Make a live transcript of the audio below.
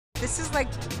This is like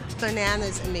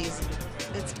bananas amazing.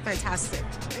 It's fantastic.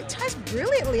 It ties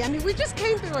brilliantly. I mean, we just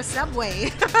came through a subway.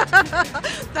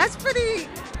 That's pretty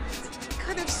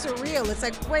kind of surreal. It's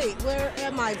like, wait, where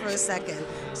am I for a second?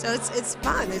 So it's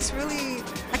fun. It's really,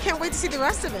 I can't wait to see the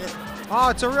rest of it. Oh,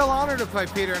 it's a real honor to play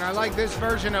Peter, and I like this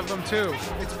version of him too.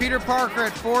 It's Peter Parker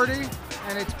at 40,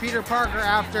 and it's Peter Parker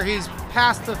after he's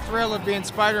past the thrill of being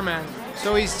Spider-Man.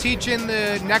 So he's teaching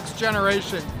the next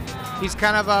generation. He's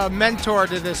kind of a mentor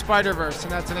to the Spider-Verse,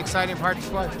 and that's an exciting part to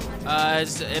play.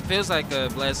 It feels like a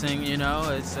blessing, you know.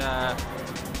 It's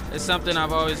something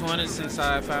I've always wanted since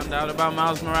I found out about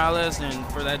Miles Morales, and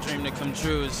for that dream to come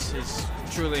true is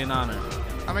truly an honor.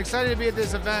 I'm excited to be at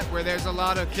this event where there's a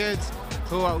lot of kids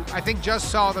who I think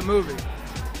just saw the movie.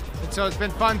 And so it's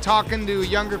been fun talking to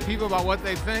younger people about what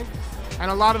they think. And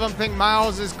a lot of them think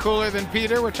Miles is cooler than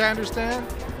Peter, which I understand.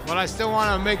 But I still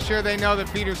want to make sure they know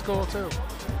that Peter's cool too.